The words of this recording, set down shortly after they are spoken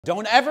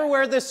Don't ever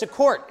wear this to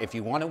court if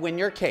you want to win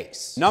your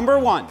case. Number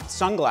 1,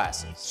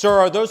 sunglasses. Sir,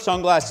 are those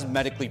sunglasses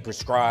medically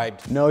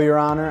prescribed? No, Your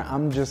Honor,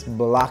 I'm just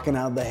blocking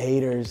out the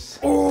haters.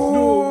 Oh,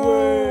 no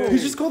way. He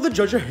just called the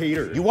judge a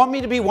hater. You want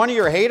me to be one of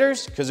your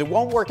haters? Because it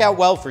won't work out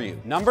well for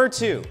you. Number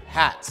 2,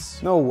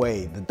 hats. No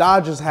way, the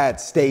Dodgers hat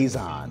stays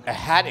on. A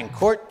hat in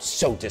court?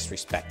 So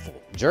disrespectful.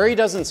 Jury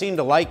doesn't seem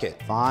to like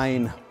it.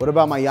 Fine, what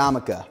about my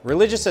yarmulke?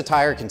 Religious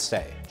attire can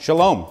stay.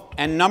 Shalom.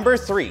 And number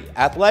 3,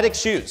 athletic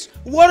shoes.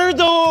 What are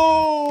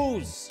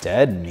those?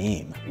 Dead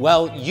meme.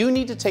 Well, you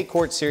need to take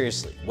court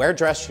seriously. Wear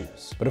dress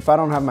shoes. But if I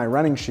don't have my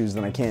running shoes,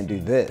 then I can't do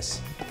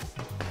this.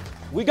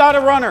 We got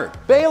a runner.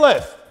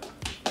 Bailiff!